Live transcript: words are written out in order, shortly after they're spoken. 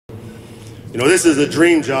You know, this is a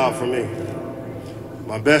dream job for me.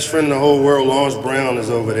 My best friend in the whole world, Lawrence Brown, is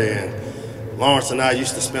over there. And Lawrence and I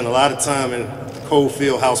used to spend a lot of time in Cold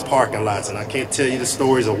Field House parking lots, and I can't tell you the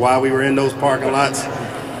stories of why we were in those parking lots,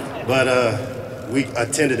 but we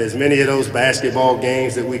attended as many of those basketball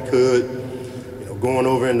games that we could. You know, going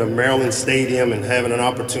over into Maryland Stadium and having an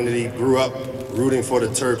opportunity, grew up rooting for the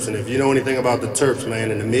Terps. And if you know anything about the Terps,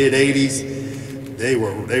 man, in the mid-'80s, they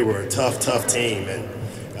were a tough team. And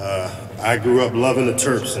I grew up loving the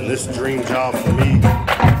Terps, and this dream job for me.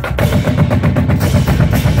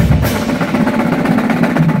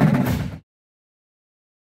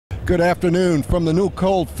 Good afternoon from the new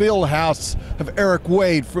Cold Field House of Eric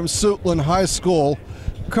Wade from Suitland High School.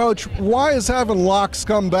 Coach, why is having Locks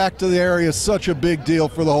come back to the area such a big deal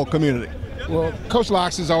for the whole community? Well, Coach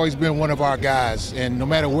Locks has always been one of our guys, and no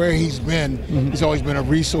matter where he's been, he's always been a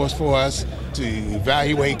resource for us to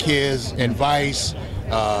evaluate kids, advice,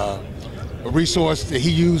 a resource that he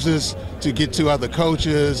uses to get to other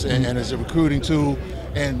coaches and as a recruiting tool,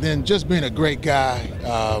 and then just being a great guy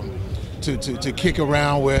to kick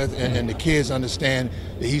around with, and the kids understand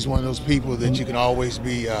that he's one of those people that you can always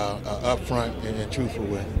be upfront and truthful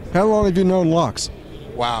with. How long have you known Locks?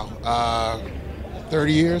 Wow,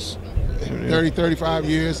 30 years, 35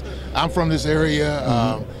 years. I'm from this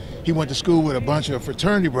area. He went to school with a bunch of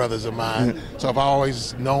fraternity brothers of mine, so I've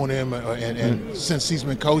always known him, and since he's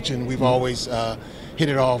been coaching, we've always hit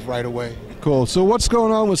it off right away. Cool. So what's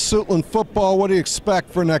going on with Suitland football? What do you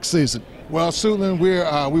expect for next season? Well, Suitland,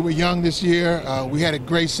 we were young this year. We had a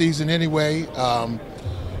great season anyway.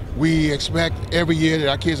 We expect every year that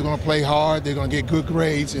our kids are going to play hard, they're going to get good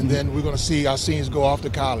grades, and then we're going to see our seniors go off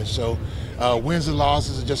to college. So wins and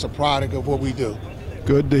losses are just a product of what we do.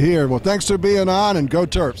 Good to hear. Well, thanks for being on, and go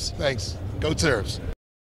Terps. Thanks. Go Terps.